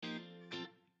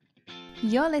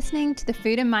You're listening to the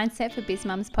Food and Mindset for Biz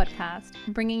Mums podcast,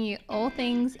 bringing you all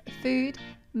things food,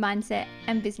 mindset,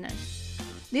 and business.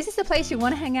 This is the place you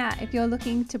want to hang out if you're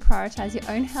looking to prioritize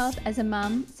your own health as a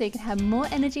mum so you can have more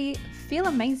energy, feel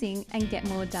amazing, and get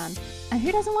more done. And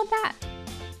who doesn't want that?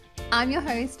 I'm your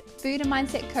host, food and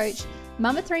mindset coach,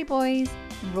 mum of 3 boys,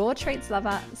 raw treats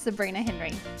lover, Sabrina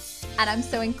Henry. And I'm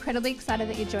so incredibly excited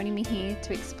that you're joining me here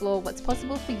to explore what's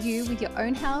possible for you with your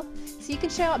own health so you can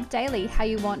show up daily how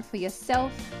you want for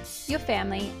yourself, your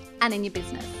family, and in your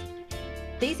business.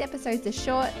 These episodes are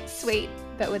short, sweet,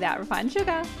 but without refined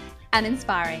sugar, and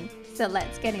inspiring. So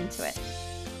let's get into it.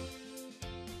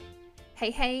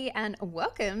 Hey, and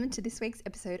welcome to this week's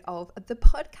episode of the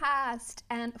podcast.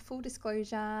 And full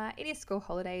disclosure, it is school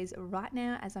holidays right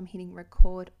now as I'm hitting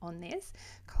record on this.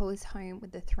 Cole is home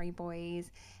with the 3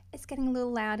 boys. It's getting a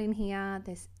little loud in here.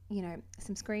 There's,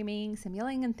 some screaming, some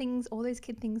yelling and things, all those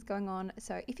kid things going on.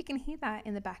 So if you can hear that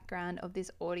in the background of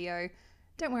this audio,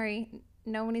 don't worry,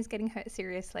 no one is getting hurt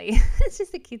seriously. It's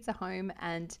just the kids are home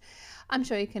and I'm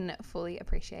sure you can fully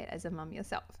appreciate as a mum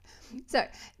yourself. So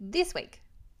this week,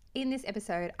 in this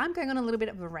episode, I'm going on a little bit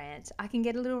of a rant. I can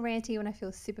get a little ranty when I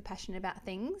feel super passionate about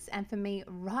things. And for me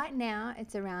right now,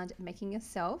 it's around making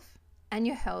yourself and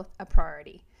your health a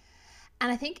priority. And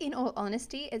I think in all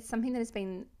honesty, it's something that has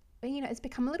been, it's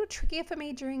become a little trickier for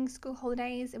me during school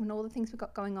holidays and when all the things we've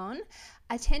got going on.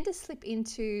 I tend to slip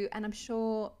into, and I'm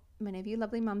sure many of you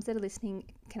lovely mums that are listening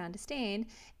can understand,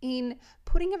 in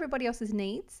putting everybody else's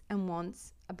needs and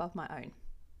wants above my own.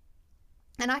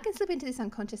 And I can slip into this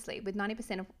unconsciously with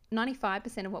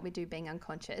 95% of what we do being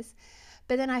unconscious.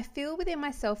 But then I feel within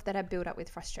myself that I build up with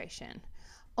frustration,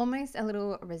 almost a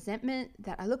little resentment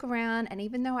that I look around, and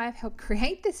even though I've helped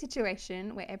create the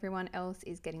situation where everyone else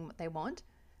is getting what they want,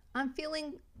 I'm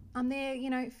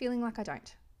there, feeling like I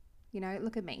don't.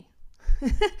 Look at me.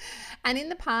 And in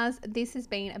the past, this has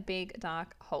been a big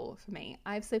dark hole for me.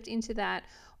 I've slipped into that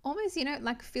almost,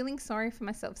 like feeling sorry for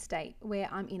myself state where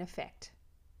I'm in effect.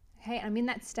 Okay, I'm in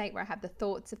that state where I have the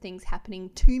thoughts of things happening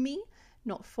to me,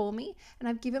 not for me, and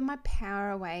I've given my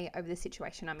power away over the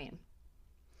situation I'm in.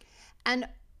 And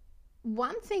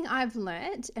one thing I've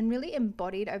learned and really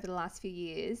embodied over the last few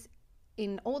years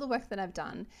in all the work that I've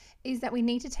done is that we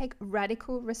need to take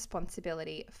radical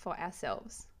responsibility for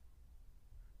ourselves.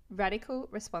 Radical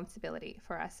responsibility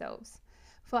for ourselves,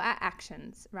 for our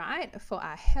actions, right? For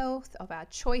our health, of our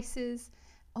choices,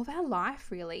 of our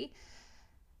life, really.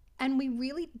 And we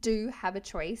really do have a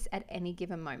choice at any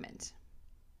given moment.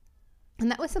 And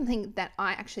that was something that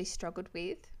I actually struggled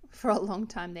with for a long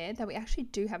time there, that we actually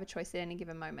do have a choice at any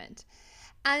given moment.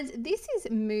 And this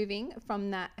is moving from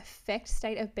that effect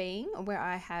state of being where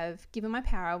I have given my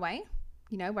power away,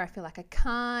 where I feel like I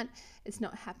can't, it's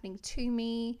not happening to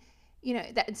me,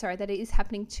 that it is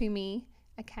happening to me,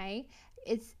 okay?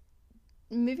 It's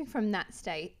moving from that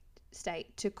state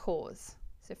to cause.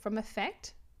 So from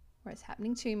effect, where it's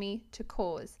happening to me, to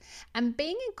cause. And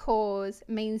being in cause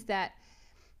means that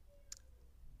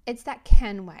it's that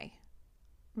can way,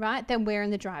 right? That we're in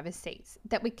the driver's seats,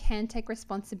 that we can take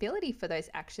responsibility for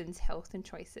those actions, health, and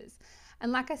choices.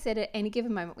 And like I said, at any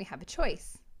given moment, we have a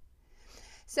choice.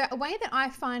 So a way that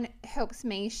I find helps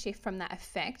me shift from that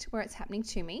effect where it's happening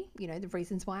to me, the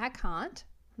reasons why I can't,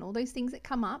 and all those things that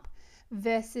come up,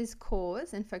 versus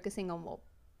cause and focusing on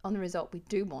the result we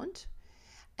do want,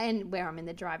 and where I'm in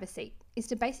the driver's seat, is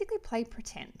to basically play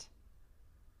pretend.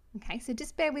 Okay, so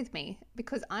just bear with me,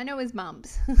 because I know as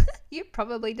mums, you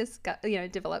probably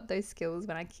develop those skills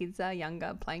when our kids are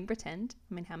younger, playing pretend.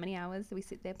 I mean, how many hours do we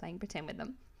sit there playing pretend with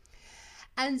them?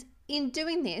 And in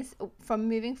doing this, from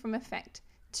moving from effect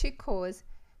to cause,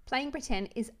 playing pretend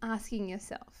is asking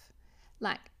yourself,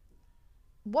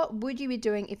 what would you be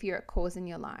doing if you're at cause in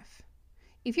your life?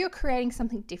 If you're creating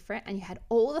something different and you had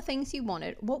all the things you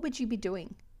wanted, what would you be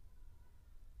doing?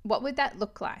 What would that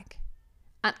look like?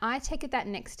 And I take it that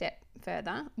next step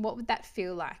further. What would that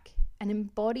feel like? And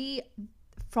embody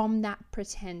from that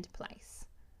pretend place.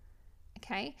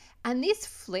 Okay? And this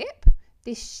flip,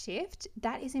 this shift,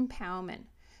 that is empowerment.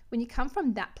 When you come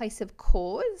from that place of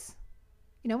cause,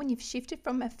 when you've shifted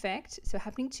from effect, so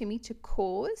happening to me, to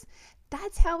cause,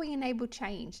 that's how we enable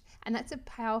change. And that's a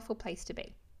powerful place to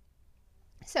be.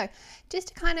 So just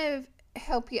to kind of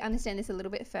help you understand this a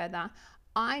little bit further,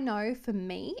 I know for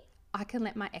me, I can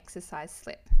let my exercise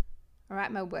slip, all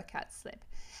right, my workout slip.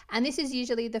 And this is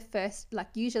usually the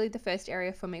first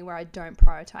area for me where I don't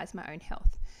prioritize my own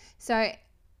health. So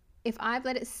if I've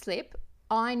let it slip,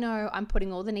 I know I'm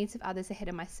putting all the needs of others ahead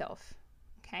of myself,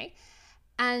 okay?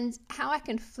 And how I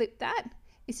can flip that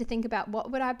is to think about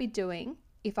what would I be doing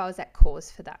if I was at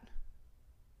cause for that,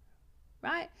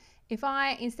 right? If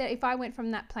I went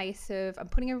from that place of I'm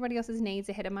putting everybody else's needs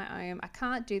ahead of my own, I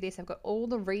can't do this, I've got all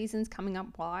the reasons coming up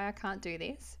why I can't do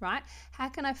this, right? How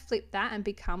can I flip that and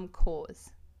become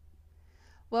cause?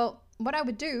 Well, what I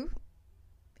would do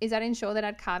is I'd ensure that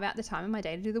I'd carve out the time in my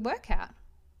day to do the workout,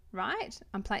 right?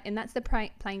 And that's the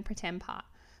playing pretend part.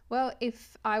 Well,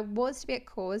 if I was to be at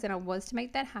cause and I was to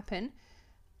make that happen,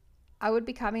 I would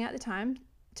be carving out the time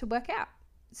to work out.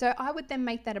 So I would then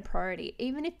make that a priority.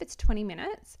 Even if it's 20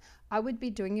 minutes, I would be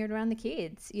doing it around the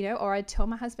kids, or I'd tell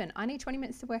my husband, I need 20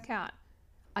 minutes to work out.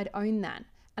 I'd own that.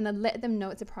 And I'd let them know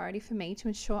it's a priority for me to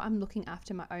ensure I'm looking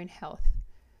after my own health.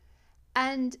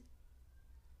 And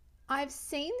I've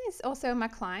seen this also in my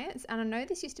clients, and I know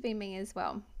this used to be me as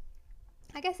well.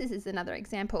 I guess this is another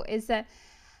example, is that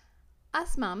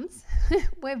us mums,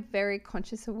 we're very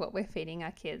conscious of what we're feeding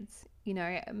our kids.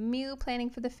 Meal planning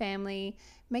for the family,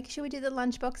 making sure we do the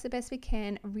lunchbox the best we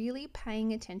can, really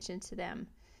paying attention to them.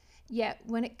 Yet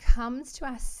when it comes to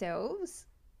ourselves,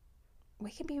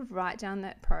 we can be right down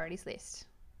that priorities list,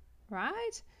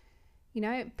 right?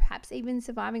 Perhaps even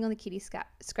surviving on the kitty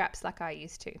scraps like I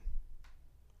used to.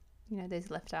 Those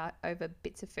leftover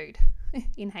bits of food,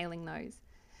 inhaling those.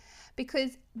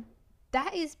 Because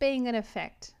that is being an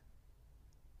effect.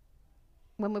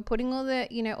 When we're putting all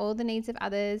the needs of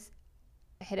others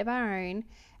ahead of our own,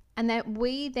 and that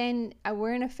we're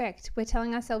in effect, we're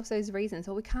telling ourselves those reasons,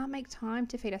 or we can't make time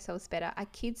to feed ourselves better, our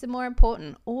kids are more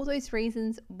important, all those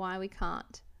reasons why we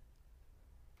can't.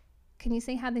 Can you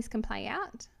see how this can play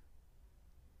out?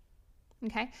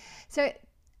 Okay, so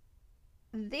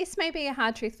this may be a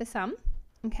hard truth for some,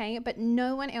 okay, but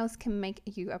no one else can make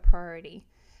you a priority.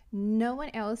 No one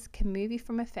else can move you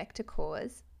from effect to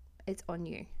cause. It's on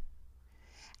you.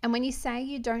 And when you say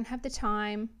you don't have the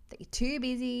time, that you're too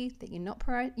busy, that you're not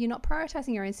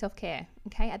prioritizing your own self-care,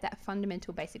 okay, at that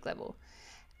fundamental basic level.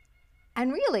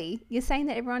 And really, you're saying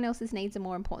that everyone else's needs are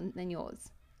more important than yours.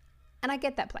 And I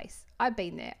get that place. I've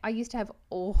been there. I used to have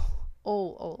all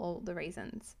the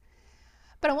reasons.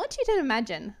 But I want you to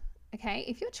imagine, okay,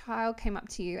 if your child came up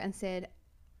to you and said,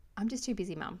 I'm just too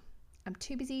busy, Mum. I'm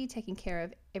too busy taking care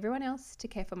of everyone else to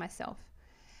care for myself.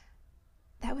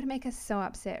 That would make us so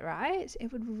upset, right?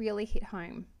 It would really hit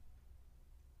home.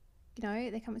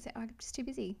 They come and say, I'm just too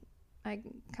busy. I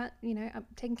can't, I'm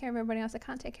taking care of everybody else. I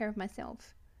can't take care of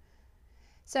myself.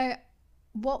 So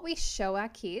what we show our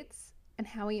kids and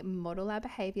how we model our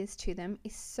behaviors to them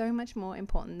is so much more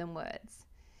important than words.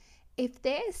 If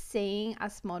they're seeing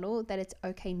us model that it's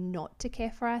okay not to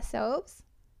care for ourselves,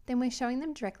 then we're showing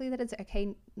them directly that it's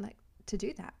okay to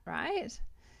do that, right?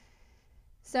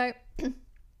 So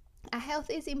our health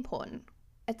is important.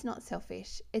 It's not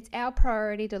selfish. It's our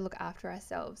priority to look after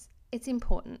ourselves. It's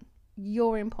important.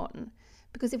 You're important.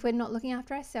 Because if we're not looking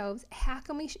after ourselves, how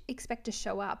can we expect to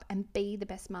show up and be the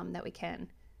best mum that we can?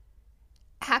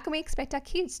 How can we expect our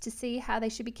kids to see how they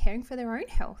should be caring for their own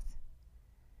health?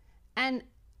 And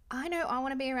I know I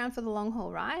want to be around for the long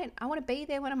haul, right? I want to be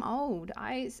there when I'm old.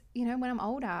 When I'm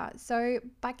older. So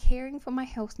by caring for my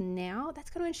health now, that's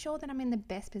going to ensure that I'm in the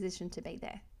best position to be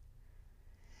there.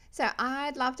 So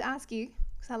I'd love to ask you,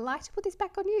 because I like to put this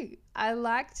back on you. I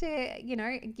like to,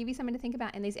 give you something to think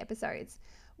about in these episodes.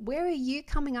 Where are you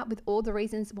coming up with all the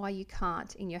reasons why you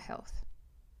can't in your health?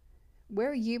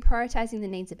 Where are you prioritizing the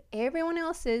needs of everyone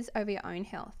else's over your own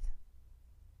health?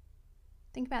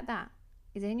 Think about that.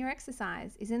 Is it in your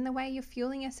exercise? Is it in the way you're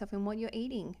fueling yourself and what you're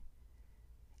eating?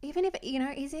 Even if,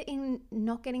 is it in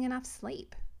not getting enough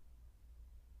sleep?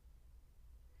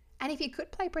 And if you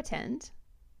could play pretend,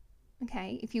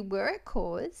 okay, if you were at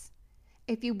cause,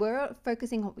 if you were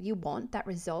focusing on what you want, that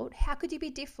result, how could you be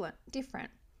different?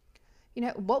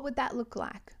 What would that look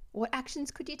like? What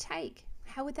actions could you take?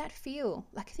 How would that feel?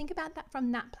 Think about that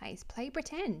from that place. Play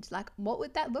pretend. What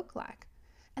would that look like?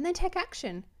 And then take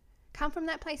action. Come from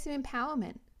that place of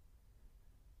empowerment.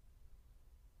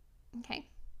 Okay.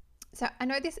 So I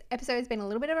know this episode has been a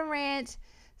little bit of a rant,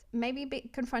 maybe a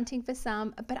bit confronting for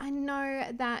some, but I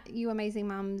know that you amazing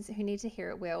mums who need to hear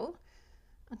it will.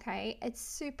 Okay. It's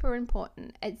super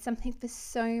important. It's something for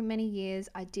so many years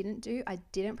I didn't do. I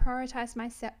didn't prioritize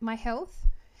my health.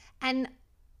 And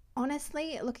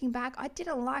honestly, looking back, I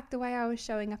didn't like the way I was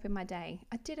showing up in my day.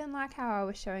 I didn't like how I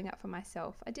was showing up for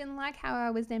myself. I didn't like how I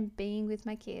was then being with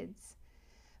my kids.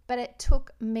 But it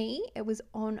took me, it was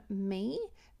on me,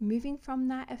 moving from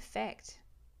that effect,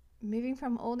 moving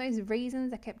from all those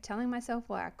reasons I kept telling myself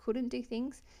why I couldn't do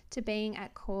things, to being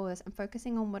at cause and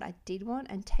focusing on what I did want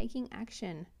and taking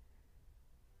action.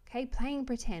 Okay, playing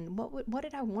pretend. What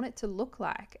did I want it to look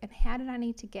like, and how did I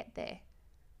need to get there?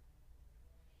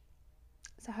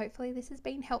 So hopefully this has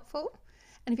been helpful.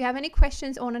 And if you have any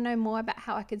questions or want to know more about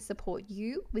how I can support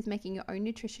you with making your own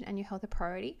nutrition and your health a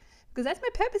priority, because that's my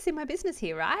purpose in my business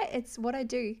here, right? It's what I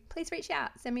do. Please reach out,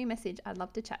 send me a message. I'd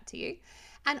love to chat to you.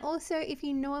 And also, if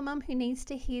you know a mum who needs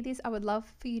to hear this, I would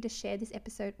love for you to share this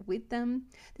episode with them.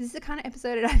 This is the kind of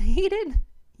episode that I needed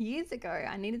years ago.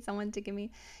 I needed someone to give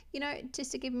me,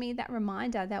 just to give me that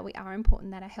reminder that we are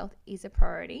important, that our health is a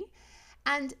priority.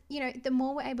 And, the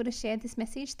more we're able to share this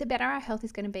message, the better our health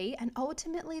is going to be, and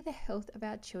ultimately the health of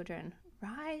our children,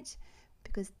 right?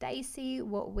 Because they see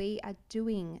what we are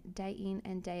doing day in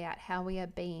and day out, how we are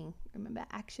being. Remember,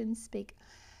 actions speak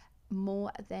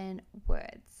more than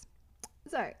words.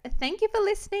 So thank you for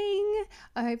listening.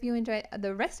 I hope you enjoy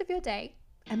the rest of your day,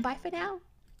 and bye for now.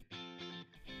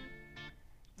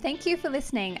 Thank you for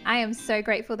listening. I am so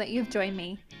grateful that you've joined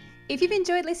me. If you've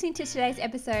enjoyed listening to today's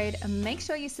episode, make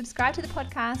sure you subscribe to the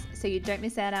podcast so you don't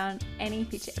miss out on any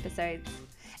future episodes.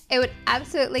 It would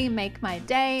absolutely make my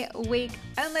day, week,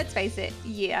 and let's face it,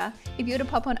 year, if you were to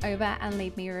pop on over and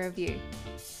leave me a review.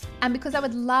 And because I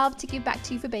would love to give back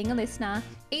to you for being a listener,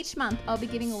 each month I'll be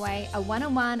giving away a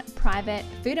one-on-one private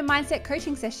food and mindset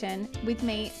coaching session with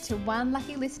me to one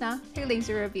lucky listener who leaves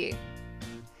a review.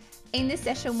 In this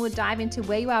session, we'll dive into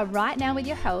where you are right now with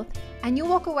your health, and you'll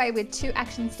walk away with 2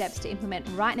 action steps to implement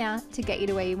right now to get you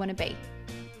to where you want to be.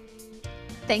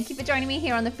 Thank you for joining me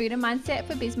here on the Food and Mindset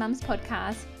for Biz Mums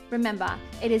podcast. Remember,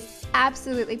 it is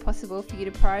absolutely possible for you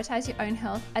to prioritize your own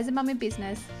health as a mum in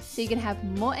business so you can have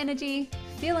more energy,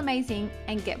 feel amazing,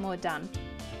 and get more done.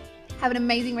 Have an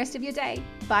amazing rest of your day.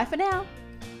 Bye for now.